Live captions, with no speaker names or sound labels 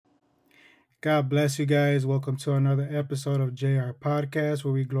God bless you guys. Welcome to another episode of JR Podcast,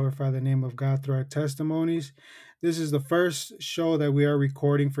 where we glorify the name of God through our testimonies. This is the first show that we are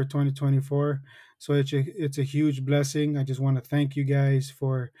recording for 2024, so it's a huge blessing. I just want to thank you guys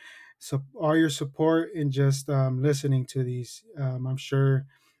for all your support and just listening to these. I'm sure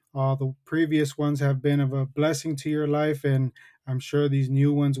all the previous ones have been of a blessing to your life, and I'm sure these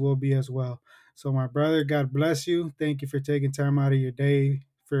new ones will be as well. So, my brother, God bless you. Thank you for taking time out of your day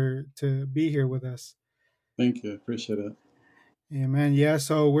for to be here with us. Thank you. Appreciate it. Amen. Yeah.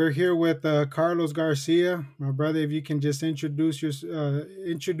 So we're here with Carlos Garcia, my brother. If you can just introduce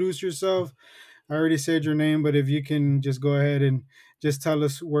yourself. I already said your name, but if you can just go ahead and just tell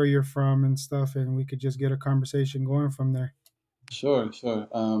us where you're from and stuff, and we could just get a conversation going from there. Sure, sure.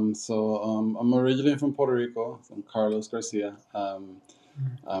 I'm originally from Puerto Rico. I'm Carlos Garcia. I'm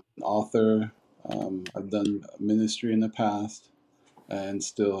an author. I've done ministry in the past and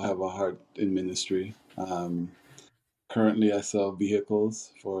still have a heart in ministry. Currently, I sell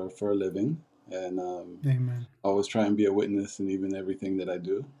vehicles for a living, and Amen. I always try and be a witness in even everything that I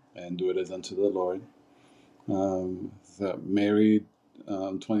do and do it as unto the Lord. Married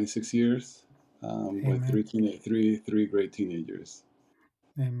 26 years with Amen. three great teenagers.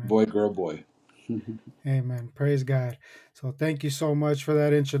 Amen. Boy, girl, boy. Amen. Praise God. So thank you so much for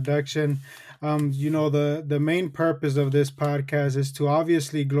that introduction. The main purpose of this podcast is to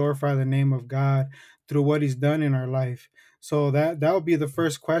obviously glorify the name of God through what He's done in our life. So that would be the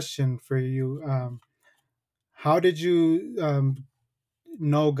first question for you. How did you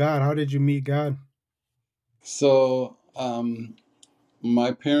know God? How did you meet God? So,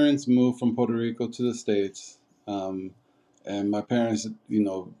 my parents moved from Puerto Rico to the States, um, and my parents,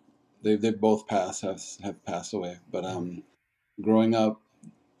 they both have passed away. But growing up,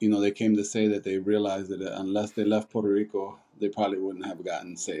 they came to say that they realized that unless they left Puerto Rico, they probably wouldn't have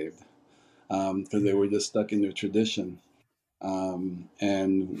gotten saved because they Yeah. were just stuck in their tradition. And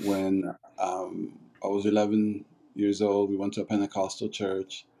when I was 11 years old, we went to a Pentecostal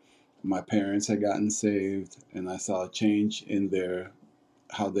church. My parents had gotten saved, and I saw a change in their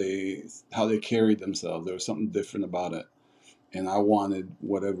how they carried themselves. There was something different about it, and I wanted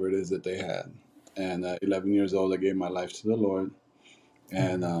whatever it is that they had. And at 11 years old, I gave my life to the Lord,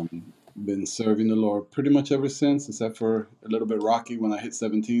 and Amen. been serving the Lord pretty much ever since, except for a little bit rocky when I hit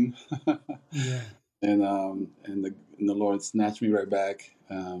 17. Yeah. And the Lord snatched me right back,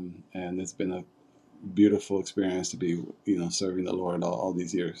 and it's been a beautiful experience to be serving the Lord all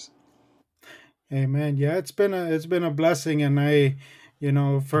these years. Amen. Yeah, it's been a blessing, and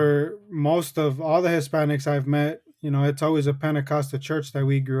for most of all the Hispanics I've met, it's always a Pentecostal church that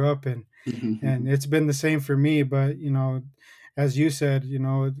we grew up in, and it's been the same for me. But as you said,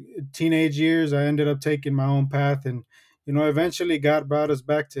 teenage years, I ended up taking my own path, and eventually God brought us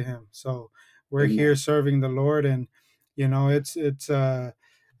back to Him. So we're here Amen. serving the Lord, and it's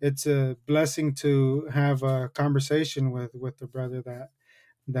a blessing to have a conversation with the brother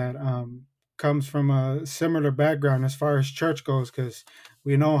that comes from a similar background as far as church goes, because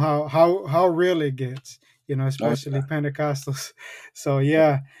we know how real it gets, Oh especially yeah. Pentecostals. So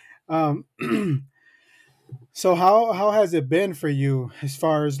yeah. Um, so how has it been for you as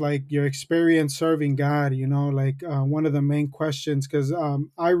far as like your experience serving God? Like one of the main questions, because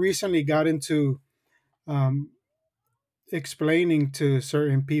I recently got into um, explaining to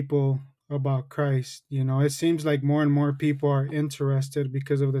certain people about Christ. It seems like more and more people are interested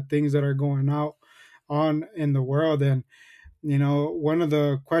because of the things that are going out on in the world. And one of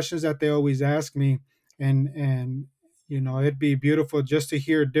the questions that they always ask me, and it'd be beautiful just to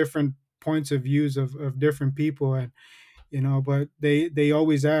hear different points of views of different people. And but they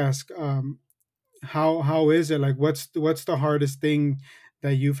always ask, how is it, like what's the hardest thing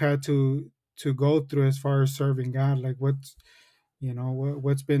that you've had to go through as far as serving God? Like what's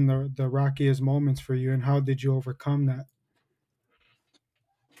been the rockiest moments for you, and how did you overcome that?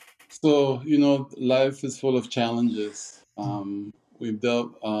 So life is full of challenges. We've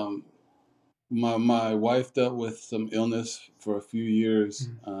dealt. My wife dealt with some illness for a few years,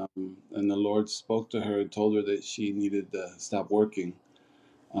 Mm. and the Lord spoke to her and told her that she needed to stop working.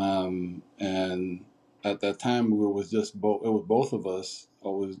 And at that time, it was both of us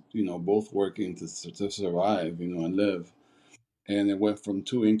always, both working to survive, and live. And it went from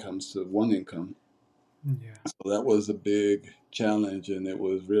two incomes to one income. Yeah. So that was a big challenge, and it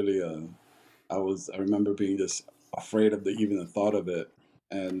was really I remember being just afraid of even the thought of it,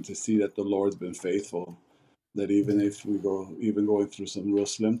 and to see that the Lord's been faithful. That even Yeah. if we go even going through some real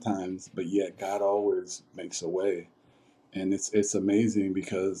slim times, but yet God always makes a way. And it's amazing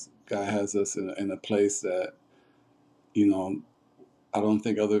because God has us in a place that, you know I don't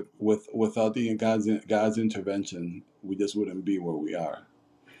think other without the God's intervention, we just wouldn't be where we are.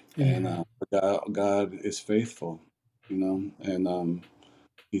 And Yeah. God is faithful, you know, and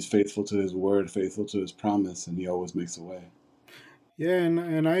He's faithful to His word, faithful to His promise, and He always makes a way. Yeah,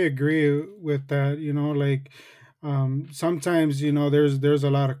 and I agree with that. Like sometimes there's a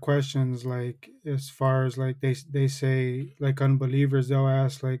lot of questions, like as far as like they say, like unbelievers, they'll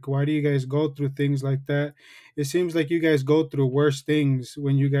ask like, why do you guys go through things like that? It seems like you guys go through worse things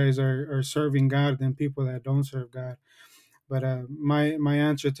when you guys are serving God than people that don't serve God. But my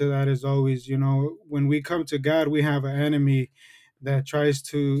answer to that is always, when we come to God, we have an enemy that tries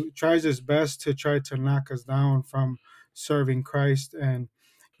his best to try to knock us down from serving Christ. And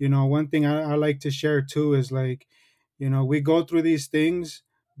one thing I like to share too is like, we go through these things,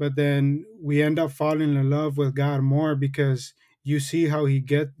 but then we end up falling in love with God more because you see how He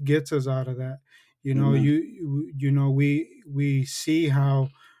gets us out of that. Amen. We see how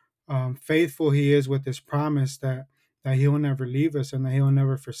faithful He is with His promise that He will never leave us and that He will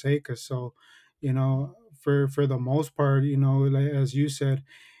never forsake us. So, for the most part, like as you said,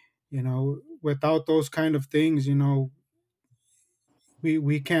 without those kind of things,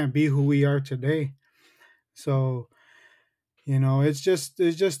 we can't be who we are today. So, it's just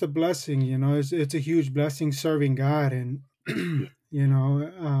a blessing. It's a huge blessing serving God, and Yeah. you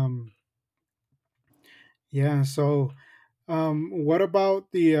know, yeah. So, what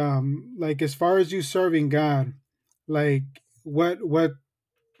about the like as far as you serving God, like what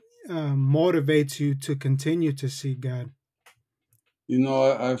motivates you to continue to seek God? You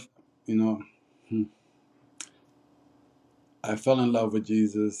know, you know, hmm, I fell in love with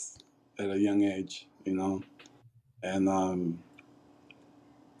Jesus at a young age. You know, and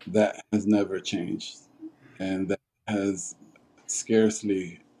that has never changed, and that has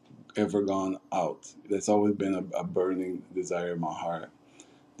scarcely ever gone out. That's always been a burning desire in my heart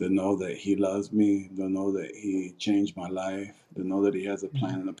to know that He loves me, to know that He changed my life, to know that He has a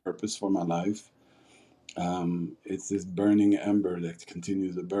plan Mhm. and a purpose for my life. It's this burning ember that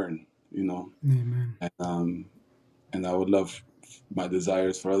continues to burn, you know. Amen. And, and I would love my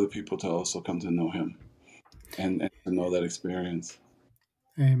desires for other people to also come to know Him and to know that experience.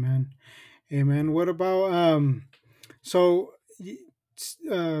 Amen. Amen. What about so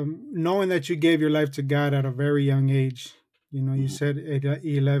knowing that you gave your life to God at a very young age, you Mhm. said at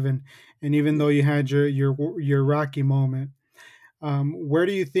 11, and even Yeah. though you had your rocky moment, where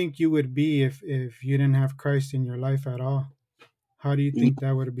do you think you would be if you didn't have Christ in your life at all? How do you You know, think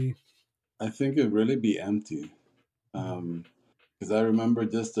that would be? I think it'd really be empty. Because I remember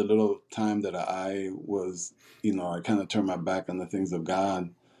just a little time that I was, I kind of turned my back on the things of God.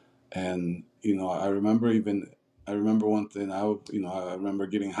 And, I remember one thing, I remember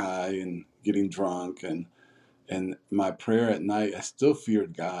getting high and getting drunk and my prayer at night, I still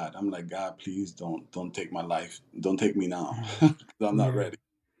feared God. I'm like, God, please don't take my life. Don't take me now Mhm. because I'm not Yeah. ready.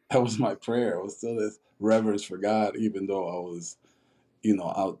 That was my prayer. It was still this reverence for God, even though I was,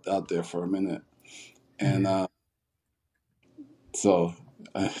 out there for a minute. And Yeah. so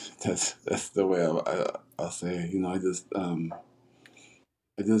that's the way I'll say.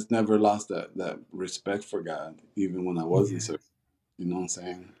 I just never lost that respect for God, even when I wasn't Yeah. certain. You know what I'm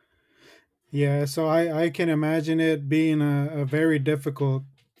saying? Yeah, so I can imagine it being a very difficult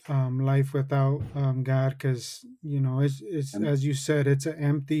life without God, because it's And as you said, it's an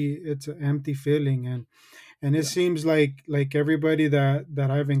empty feeling, and it yeah, seems like everybody that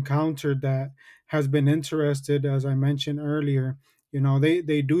I've encountered that has been interested, as I mentioned earlier,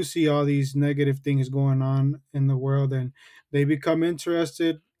 they do see all these negative things going on in the world, and they become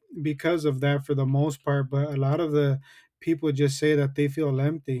interested because of that for the most part. But a lot of the people just say that they feel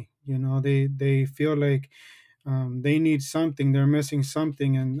empty. They feel like they need something, they're missing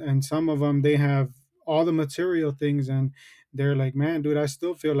something, and some of them, they have all the material things, and they're like, man, dude, I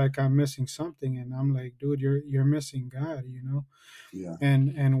still feel like I'm missing something. And I'm like, dude, you're missing God. yeah,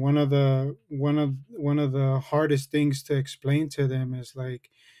 And one of the hardest things to explain to them is like,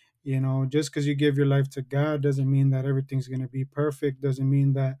 just because you give your life to God doesn't mean that everything's going to be perfect, doesn't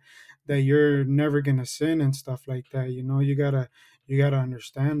mean that you're never going to sin and stuff like that. You got to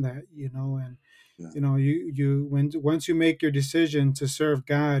understand that. And yeah, you when once you make your decision to serve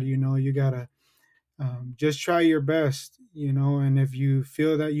God, you got to just try your best. And if you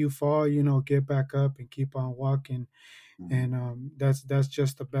feel that you fall, get back up and keep on walking. hmm, And that's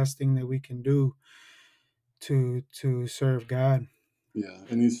just the best thing that we can do to serve God. yeah.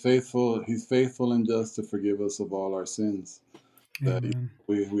 And He's faithful. He's faithful and just to forgive us of all our sins. That Amen.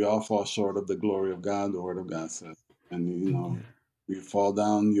 we all fall short of the glory of God. The Word of God says, and Yeah. you fall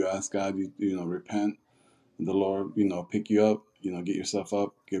down. You ask God. You repent. The Lord, pick you up get yourself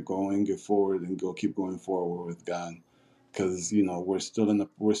up, get going, get forward, and go keep going forward with God. Because we're still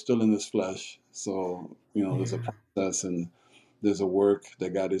in this flesh, so there's a Yeah. process and there's a work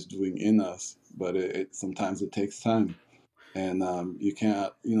that God is doing in us, but it sometimes it takes time, and you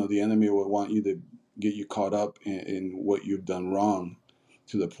can't. The enemy will want you to get you caught up in what you've done wrong,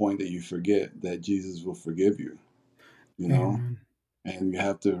 to the point that you forget that Jesus will forgive you. You know, Amen. and you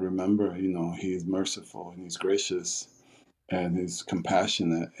have to remember, He's merciful and He's gracious and He's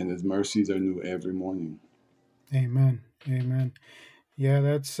compassionate, and His mercies are new every morning. Amen. Amen. Yeah,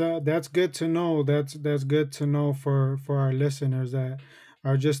 that's good to know. That's good to know for our listeners that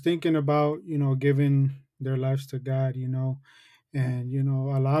are just thinking about giving their lives to God. And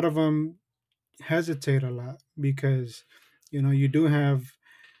a lot of them hesitate a lot because you do have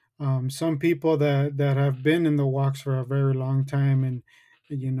some people that have been in the walks for a very long time, and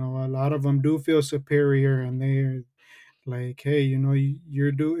a lot of them do feel superior, and they're like, hey,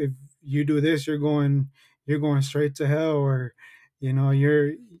 if you do this, you're going straight to hell, or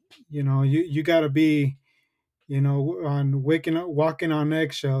you're you got to be on walking on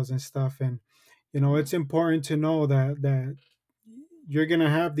eggshells and stuff. And it's important to know that you're gonna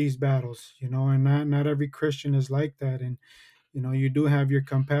have these battles, and not every Christian is like that. And you do have your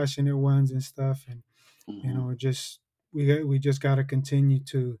compassionate ones and stuff. And Hmm. just we just got to continue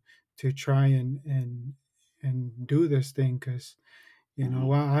to try and do this thing, because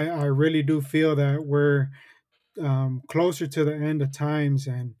Hmm. I really do feel that we're closer to the end of times.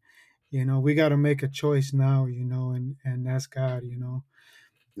 And we got to make a choice now, and that's God.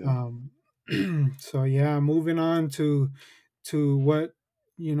 Yeah. um so yeah, moving on to what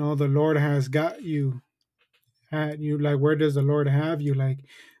the Lord has got you at. Like, where does the Lord have you? Like,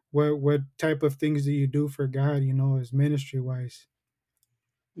 what type of things do you do for God, as ministry wise?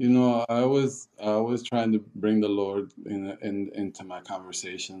 I was trying to bring the Lord into my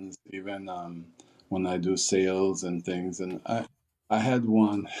conversations, even when I do sales and things. And I had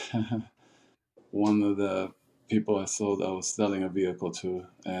one of the people I was selling a vehicle to,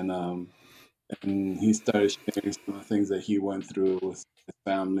 and he started sharing some of the things that he went through with his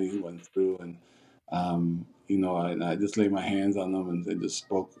family. He went through, and I just laid my hands on him and they just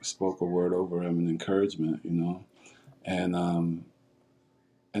spoke a word over him, and encouragement.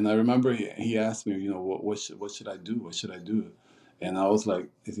 And I remember he asked me, what should I do? What should I do? And I was like,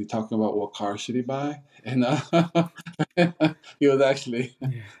 is he talking about what car should he buy? And he was actually,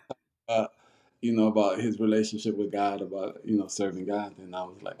 Yeah. uh, about his relationship with God, about, serving God. And I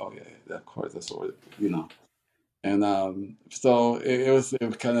was like, oh yeah, of course, that's what. And so it was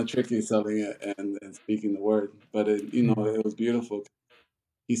kind of tricky selling it and speaking the word, but Mhm. it was beautiful.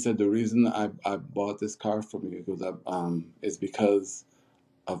 He said the reason I bought this car from you is because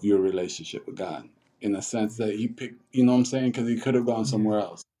of your relationship with God, in a sense that he picked, you know what I'm saying? Because he could have gone Yeah. somewhere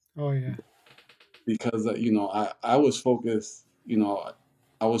else. Oh yeah. Because, I was focused,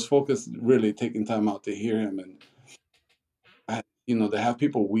 I was focused really taking time out to hear him. And, to have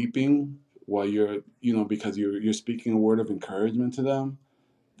people weeping while because you're speaking a word of encouragement to them,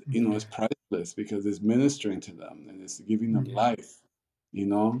 Yeah. it's priceless because it's ministering to them and it's giving them Yeah. life, you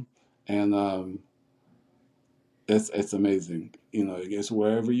know? And, it's amazing. I guess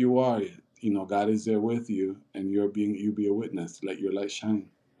wherever you are, God is there with you, and you be a witness. Let your light shine.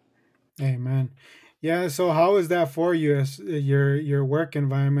 Amen. Yeah. So how is that for you as your work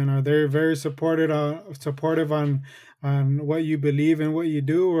environment? Are they very supportive on what you believe and what you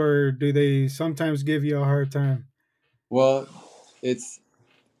do, or do they sometimes give you a hard time? Well, it's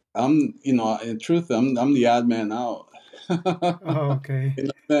in truth, I'm the odd man out. Oh, okay.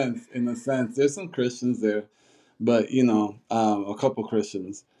 In a sense, there's some Christians there, but a couple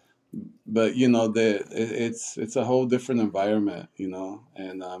Christians, but it's a whole different environment,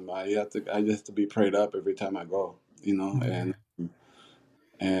 and I just have to be prayed up every time I go, Yeah.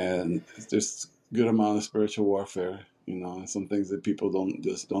 and there's good amount of spiritual warfare, and some things that people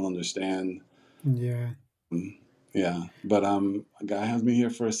don't understand. Yeah. Mm, yeah, but God has me here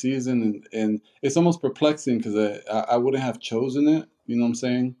for a season, and it's almost perplexing because I wouldn't have chosen it. You know what I'm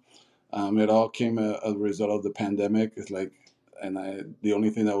saying? It all came as a result of the pandemic. It's like, and the only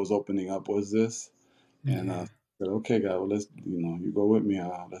thing that was opening up was this, and I Yeah. said, okay, God, well, let's you go with me,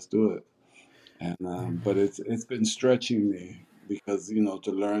 let's do it. And but Amen. it's been stretching me because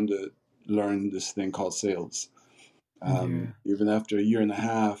to learn this thing called sales. Yeah. Even after a year and a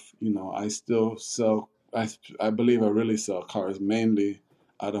half, I still sell. I believe I really sell cars mainly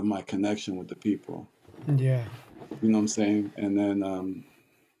out of my connection with the people. Yeah. You know what I'm saying? And then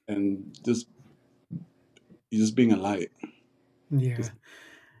and just being a light. Yeah. Just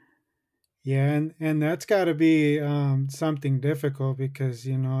Yeah, and that's got to be something difficult because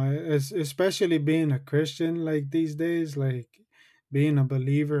especially being a Christian like these days, like being a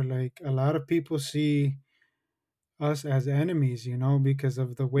believer, like a lot of people see us as enemies, because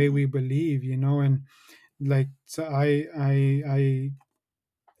of the way Mhm. we believe, and like so I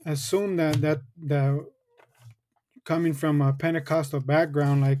assume that coming from a Pentecostal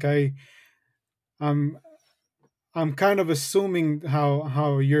background, like I'm I'm kind of assuming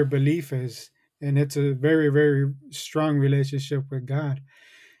how your belief is, and it's a very very strong relationship with God,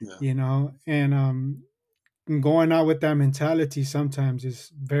 Yeah. and going out with that mentality sometimes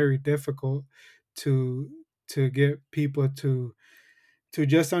is very difficult to get people to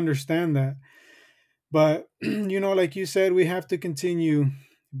just understand that. But like you said, we have to continue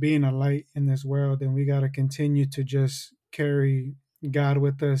being a light in this world, and we got to continue to just carry God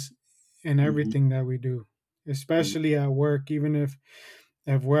with us in Hmm. everything that we do, especially at work. Even if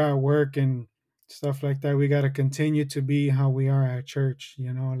we're at work and stuff like that, we got to continue to be how we are at church.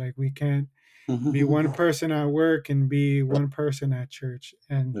 Like we can't be one person at work and be one person at church.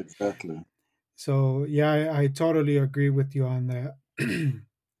 And Exactly. so, yeah, I totally agree with you on that.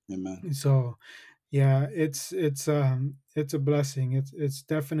 Amen. So, yeah, it's a blessing. It's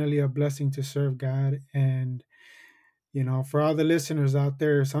definitely a blessing to serve God. And for all the listeners out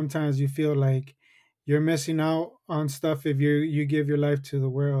there, sometimes you feel like you're missing out on stuff if you give your life to the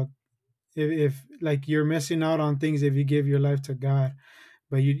world. If like you're missing out on things if you give your life to God,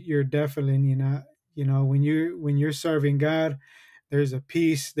 but you're definitely not. When you're serving God, there's a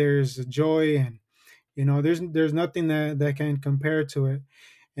peace, there's a joy, and there's nothing that can compare to it.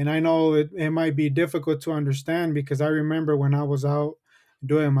 And I know it might be difficult to understand because I remember when I was out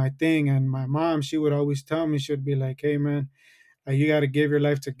doing my thing, and my mom, she would always tell me, she'd be like, "Hey man, you got to give your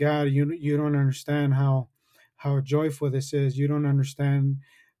life to God. You don't understand how joyful this is. You don't understand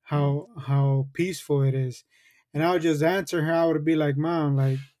how peaceful it is." And I would just answer her. I would be like, "Mom,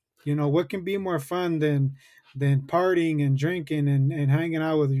 like, what can be more fun than partying and drinking and hanging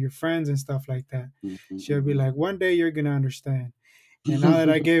out with your friends and stuff like that?" She'll be Hmm. like, "One day you're gonna understand." And now that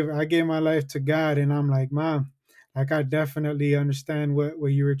I gave my life to God, and I'm like, "Mom, like I definitely understand what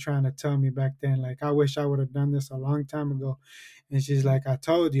you were trying to tell me back then. Like I wish I would have done this a long time ago." And she's like, I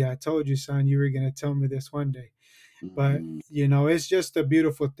told you, son, you were gonna tell me this one day. But Hmm. it's just a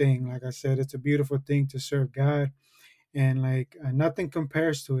beautiful thing. Like I said, it's a beautiful thing to serve God, and like nothing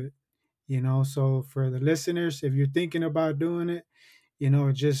compares to it. So for the listeners, if you're thinking about doing it,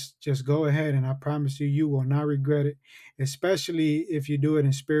 just go ahead, and I promise you, you will not regret it. Especially if you do it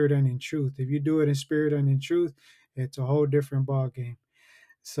in spirit and in truth. If you do it in spirit and in truth, it's a whole different ball game.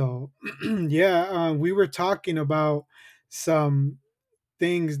 So, yeah, we were talking about some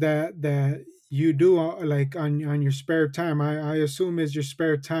things that you do like on your spare time. I assume is your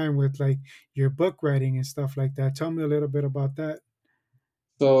spare time with like your book writing and stuff like that. Tell me a little bit about that.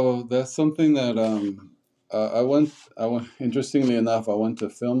 So that's something that I went. Interestingly enough, I went to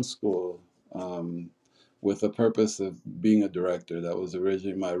film school with the purpose of being a director. That was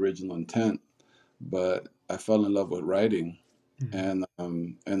originally my original intent, but I fell in love with writing, Mhm.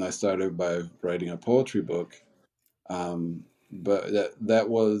 and I started by writing a poetry book. But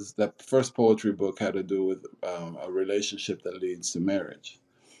that first poetry book had to do with a relationship that leads to marriage,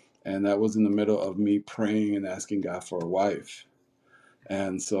 and that was in the middle of me praying and asking God for a wife.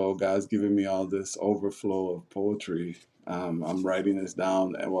 And so God's giving me all this overflow of poetry. I'm writing this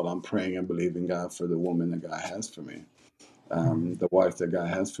down, and while I'm praying and believing God for the woman that God has for me, Mhm. the wife that God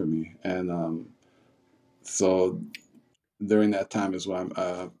has for me. And so during that time is when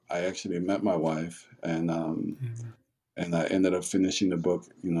I actually met my wife, Amen. and I ended up finishing the book,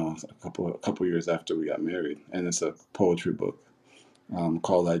 a couple years after we got married, and it's a poetry book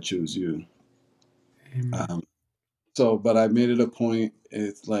called "I Choose You." Amen. Um, but I made it a point.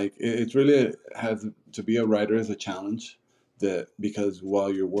 It's like it really has to be a writer is a challenge, that because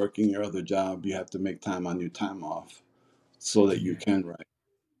while you're working your other job, you have to make time on your time off so that you Yeah. can write.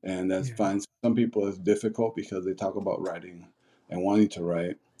 And that's Yeah. fine. Some people it's difficult because they talk about writing and wanting to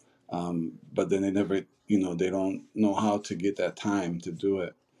write, but then they never, they don't know how to get that time to do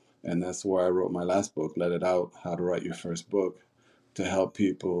it. And that's where I wrote my last book, Let It Out: How to Write Your First Book, to help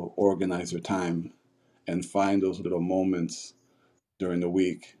people organize their time and find those little moments during the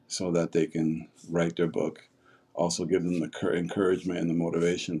week so that they can write their book. Also, give them the encouragement and the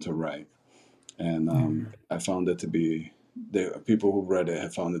motivation to write. And Amen. I found it to be, people who read it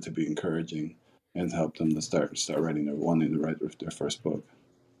have found it to be encouraging and helped them to start writing wanting to write their first book.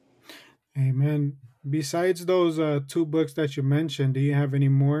 Amen. Besides those two books that you mentioned, do you have any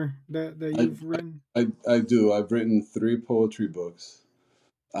more that I, you've written? I do. I've written three poetry books.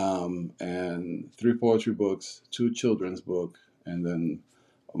 and three poetry books, two children's book, and then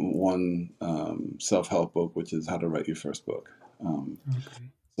one self-help book, which is How to Write Your First Book. Um,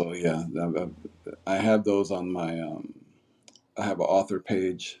 Okay. so yeah, I have those on my. I have an author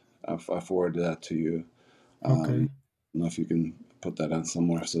page. I forwarded that to you. Okay. I don't know if you can put that on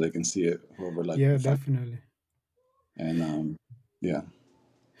somewhere so they can see it. Whoever like Yeah, to find. definitely. And yeah.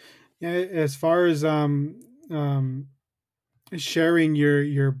 Yeah, as far as sharing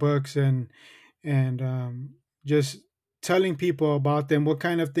your books and just telling people about them, what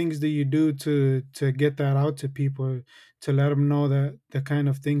kind of things do you do to get that out to people, to let them know that the kind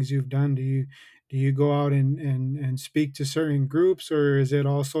of things you've done? Do you go out and speak to certain groups, or is it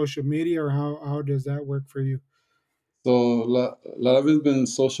all social media, or how does that work for you? So a lot of it's been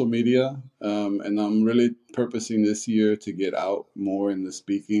social media, and I'm really purposing this year to get out more in the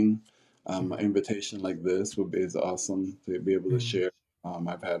speaking. An Mhm. invitation like this would be is awesome to be able to Amen. share.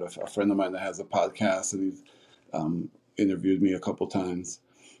 I've had a friend of mine that has a podcast, and he's interviewed me a couple times.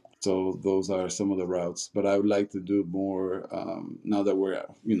 So those are some of the routes. But I would like to do more now that we're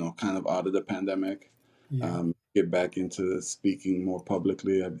kind of out of the pandemic. Yeah. Get back into speaking more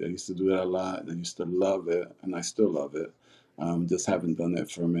publicly. I used to do that a lot. I used to love it, and I still love it. Just haven't done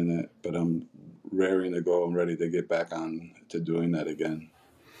it for a minute, but I'm raring to go. I'm ready to get back on to doing that again.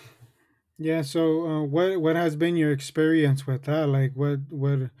 Yeah. So, what has been your experience with that? Like, what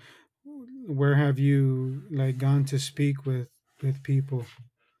where have you like gone to speak with people?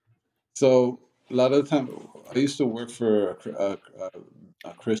 So a lot of the time, I used to work for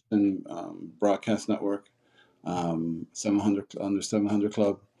a Christian broadcast network, 700 under 700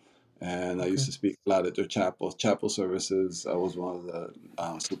 Club, and I used Okay. to speak a lot at their chapel services. I was one of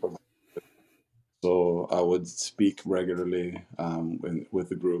the supervisors, so I would speak regularly with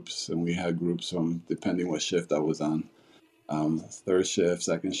the groups, and we had groups from depending what shift I was on. Third shift,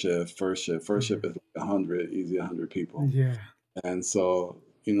 second shift, first shift. First shift is Mhm. like 100, easy 100 people. Yeah. And so,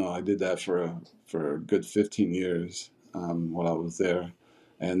 I did that for a good 15 years while I was there,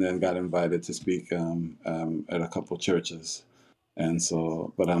 and then got invited to speak at a couple churches. And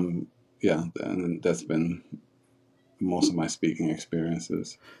so, but yeah, and that's been most of my speaking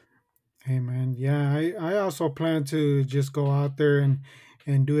experiences. Hey man, yeah, I also plan to just go out there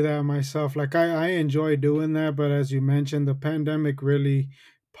and do that myself. Like I enjoy doing that, but as you mentioned, the pandemic really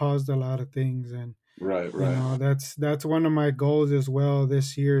paused a lot of things, and Right, right. that's one of my goals as well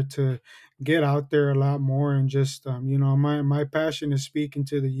this year, to get out there a lot more and just my passion is speaking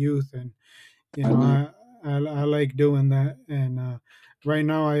to the youth, and you know Mhm, I like doing that, and right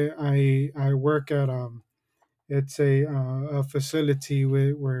now I work at it's a facility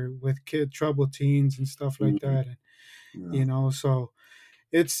with kid troubled teens and stuff like mhm, that, and yeah. so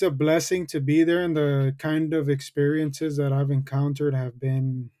it's a blessing to be there, and the kind of experiences that I've encountered have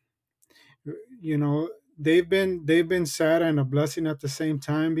been, you know they've been sad and a blessing at the same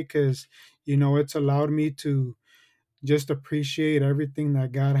time, because it's allowed me to just appreciate everything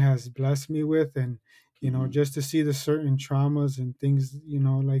that God has blessed me with, and Mhm, just to see the certain traumas and things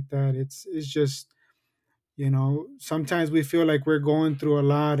like that. It's just, sometimes we feel like we're going through a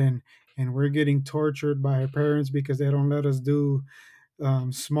lot, and we're getting tortured by our parents because they don't let us do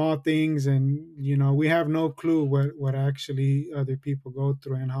small things, and we have no clue what actually other people go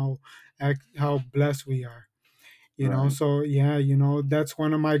through, and how blessed we are. right. So yeah, that's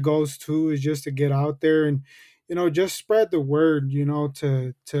one of my goals too, is just to get out there and just spread the word,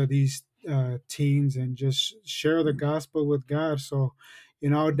 to these teens, and just share the Mhm, gospel with God. So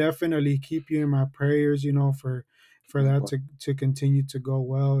I'll definitely keep you in my prayers, for that likewise. to continue to go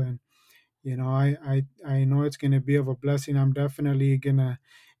well. And I know it's going to be of a blessing. I'm definitely gonna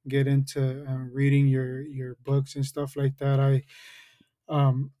get into reading your books and stuff like that.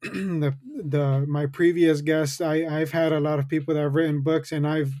 The my previous guests, I've had a lot of people that have written books, and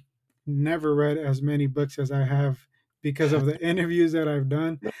I've never read as many books as I have, because of the interviews that I've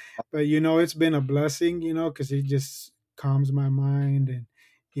done. But it's been a blessing, because it just calms my mind, and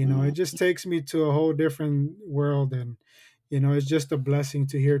it Mhm, just takes me to a whole different world. And it's just a blessing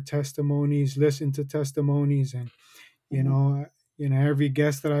to hear testimonies, listen to testimonies, and you mhm, know every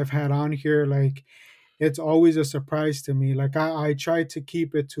guest that I've had on here, like, it's always a surprise to me. Like I try to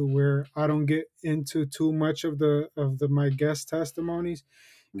keep it to where I don't get into too much of the my guest testimonies,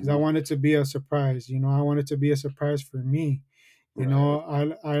 because I mhm. want it to be a surprise. I want it to be a surprise for me. Right, right,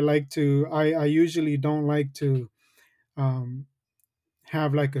 I like to, I usually don't like to um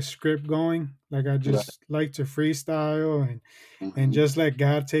have like a script going. Like I right. just like to freestyle, and Mhm, just let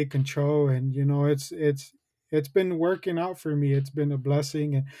God take control. And it's it's been working out for me. It's been a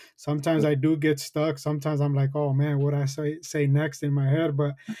blessing. And sometimes I do get stuck. Sometimes I'm like, oh man, what I say next in my head.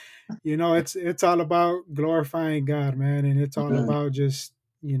 But it's all about glorifying God, man, and it's all Amen. about just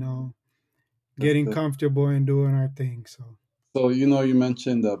you know That's getting good. comfortable and doing our thing. So So you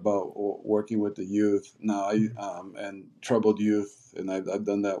mentioned about working with the youth. Now I mm, and troubled youth, and I've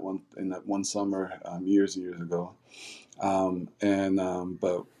done that one in that one summer years and years ago. And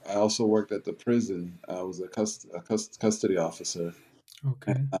but I also worked at the prison. I was a custody officer.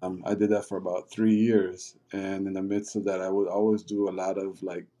 okay, I did that for about 3 years, and in the midst of that, I would always do a lot of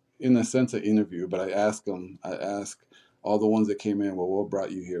like, in a sense, an interview. But I ask all the ones that came in, well, what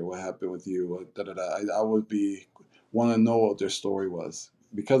brought you here? What happened with you? What da da da. I would be want to know what their story was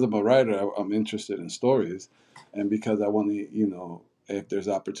because I'm a writer. I'm interested in stories, and because I want to, if there's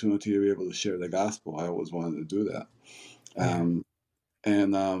opportunity to be able to share the gospel, I always wanted to do that. yeah, Um,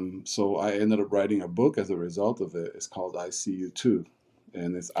 and so I ended up writing a book as a result of it. It's called I See You Too.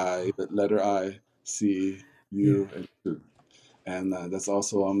 And it's I, the letter I, see yeah, you, and two. And that's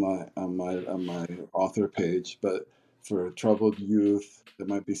also on my author page. But for troubled youth, that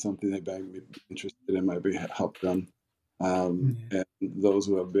might be something they might be interested in, might be help them. yeah. And those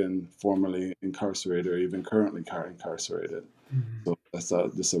who have been formerly incarcerated or even currently incarcerated. Mhm. So that's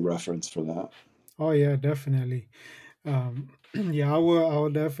just a reference for that. Oh yeah, definitely. Yeah, I will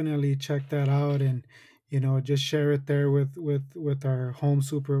definitely check that out and just share it there with our home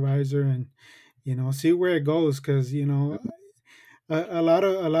supervisor and see where it goes because a lot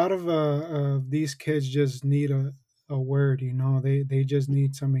of these kids just need a word. They just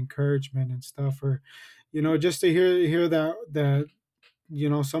need some encouragement and stuff, or just to hear that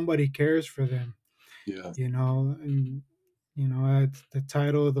somebody cares for them. Yeah. And it's the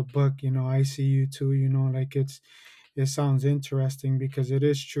title of the book. I see you too. Like it sounds interesting because it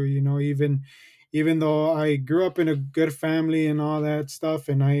is true. Even though I grew up in a good family and all that stuff,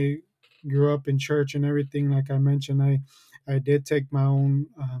 and I grew up in church and everything, like I mentioned, I did take my own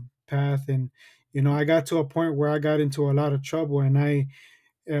path, and I got to a point where I got into a lot of trouble, and I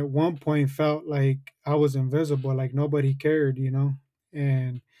at one point felt like I was invisible, like nobody cared.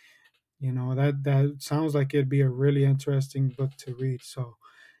 And that sounds like it'd be a really interesting book to read. So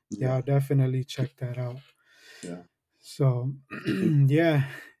yeah, Yeah. I'll definitely check that out. Yeah. So yeah,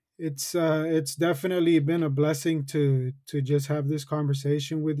 it's definitely been a blessing to just have this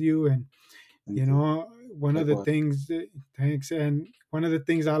conversation with you. And Thank you. one of the Likewise. things thanks. And one of the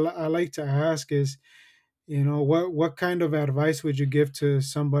things I like to ask is, what kind of advice would you give to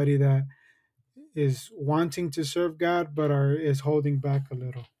somebody that is wanting to serve God but is holding back a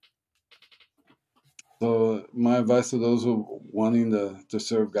little? So my advice to those who wanting to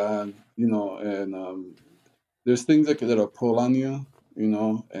serve God, and there's things that'll pull on you,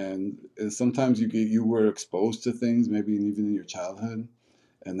 and sometimes you were exposed to things, maybe even in your childhood,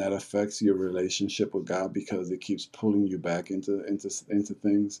 and that affects your relationship with God because it keeps pulling you back into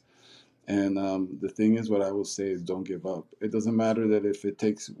things. And the thing is, what I will say is, don't give up. It doesn't matter that if it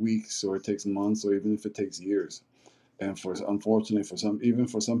takes weeks or it takes months or even if it takes years, and for unfortunately for some, even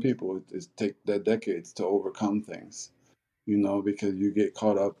for some people it take that decades to overcome things, because you get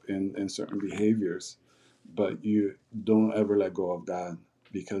caught up in certain behaviors, but you don't ever let go of God,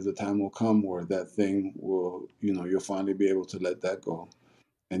 because the time will come where that thing will, you'll finally be able to let that go,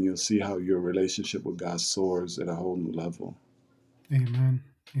 and you'll see how your relationship with God soars at a whole new level. Amen.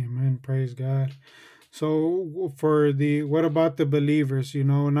 Amen. Praise God. So for the what about the believers?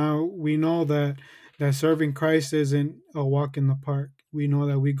 Now we know that serving Christ isn't a walk in the park. We know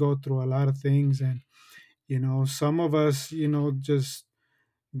that we go through a lot of things, and some of us just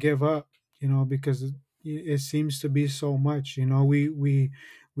give up. Because it seems to be so much.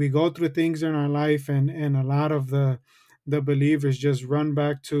 We go through things in our life, and a lot of the believers just run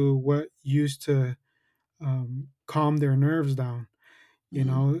back to what used to calm their nerves down. you Mhm.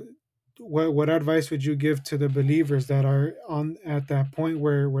 know what advice would you give to the believers that are on at that point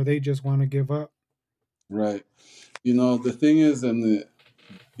where they just want to give up? Right. The thing is,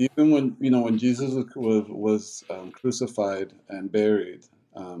 even when Jesus was crucified and buried,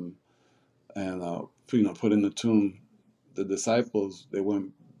 um, and put in the tomb, the disciples, they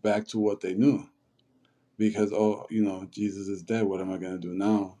went back to what they knew, because, oh, Jesus is dead, what am I going to do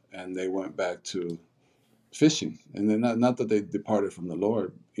now? And they went back to fishing, and then not that they departed from the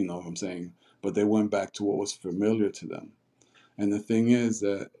Lord, you know what I'm saying, but they went back to what was familiar to them. And the thing is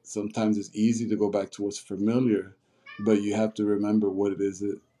that sometimes it's easy to go back to what's familiar, but you have to remember what it is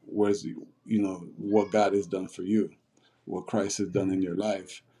that where's what God has done for you, what Christ has done in Mhm. your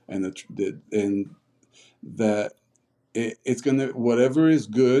life, and and that it's gonna, whatever is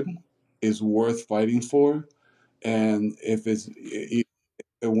good is worth fighting for, And if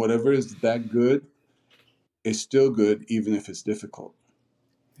and whatever is that good, it's still good even if it's difficult.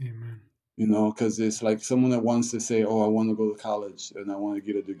 Amen. You know, because it's like someone that wants to say, "Oh, I want to go to college and I want to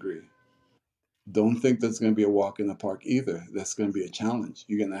get a degree." Don't think that's going to be a walk in the park either. That's going to be a challenge.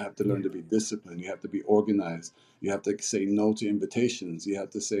 You're going to have to learn Yeah. to be disciplined. You have to be organized. You have to say no to invitations. You have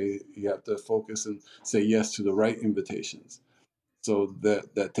to focus and say yes to the right invitations. So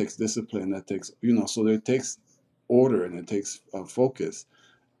that takes discipline. That takes, so there takes order, and it takes focus.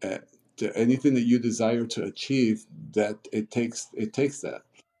 Uh, to anything that you desire to achieve, that it takes that.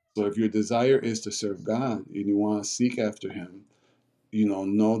 So if your desire is to serve God and you want to seek after Him,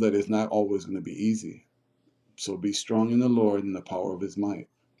 know that it's not always going to be easy. So be strong in the Lord and the power of His might,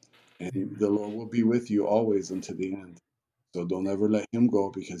 and Amen. the Lord will be with you always unto the end. So don't ever let Him go,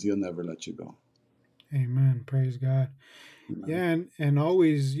 because He'll never let you go. Amen. Praise God. Amen. Yeah, and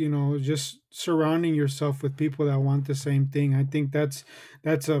always, just surrounding yourself with people that want the same thing. I think that's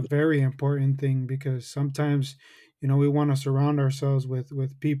a very important thing, because sometimes, we want to surround ourselves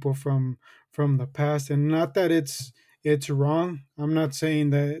with people from the past, and not that it's wrong. I'm not saying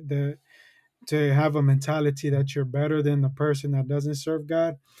that to have a mentality that you're better than the person that doesn't serve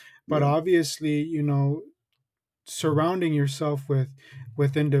God, but Yeah. obviously, surrounding yourself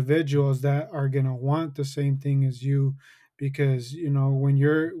with individuals that are going to want the same thing as you, because when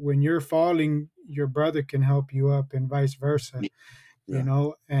you're falling, your brother can help you up, and vice versa.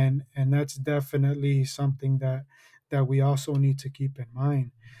 Yeah. And that's definitely something that we also need to keep in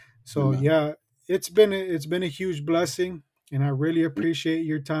mind. So Amen. yeah, it's been a huge blessing, and I really appreciate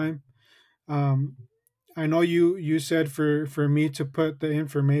your time. um, I know you said for me to put the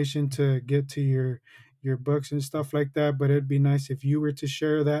information to get to your books and stuff like that, but it'd be nice if you were to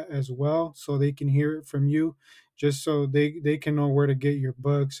share that as well, so they can hear it from you, just so they can know where to get your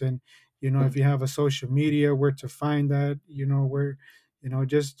books, and if you have a social media, where to find that, where,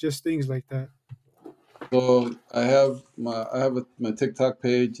 just things like that. So my TikTok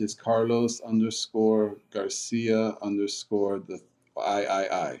page is Carlos underscore Garcia underscore the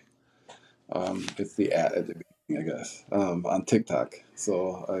I. It's the at the beginning, I guess, on TikTok.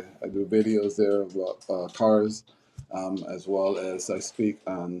 So I do videos there about cars, as well as I speak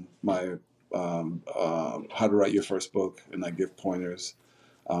on my how to write your first book, and I give pointers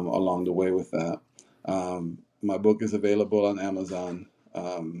along the way with that. My book is available on Amazon.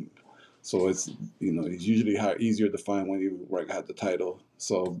 So it's usually easier to find when you have the title.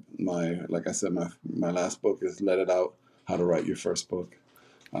 So like I said, my last book is Let It Out: How to Write Your First Book.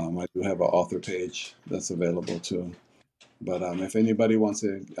 I do have an author page that's available too. But if anybody wants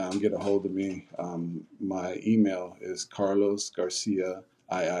to get a hold of me, my email is Carlos Garcia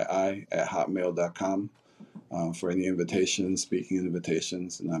III at hotmail.com, for any invitations, speaking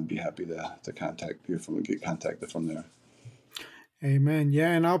invitations, and I'd be happy to contact you get contacted from there. Amen.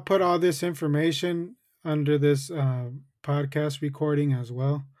 Yeah, and I'll put all this information under this podcast recording as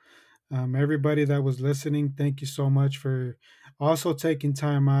well. Everybody that was listening, thank you so much for also taking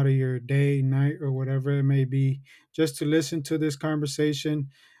time out of your day, night, or whatever it may be, just to listen to this conversation.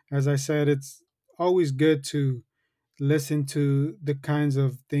 As I said, it's always good to listen to the kinds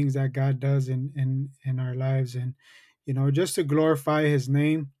of things that God does in our lives, and just to glorify His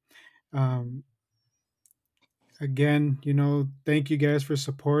name. Um, Again, thank you guys for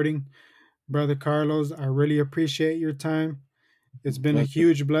supporting Brother Carlos. I really appreciate your time. It's been a Pleasure.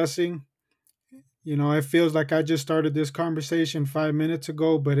 huge blessing. It feels like I just started this conversation 5 minutes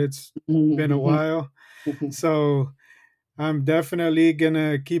ago, but it's been a while. So I'm definitely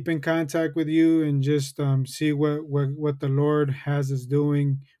gonna keep in contact with you, and just see what the Lord has us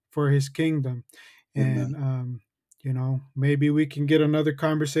doing for His kingdom, and Amen. maybe we can get another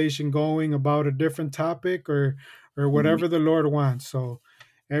conversation going about a different topic, or Mhm. whatever the Lord wants. So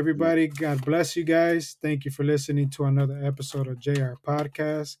everybody, God bless you guys. Thank you for listening to another episode of JR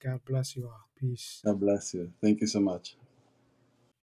Podcast. God bless you all. Peace. God bless you. Thank you so much.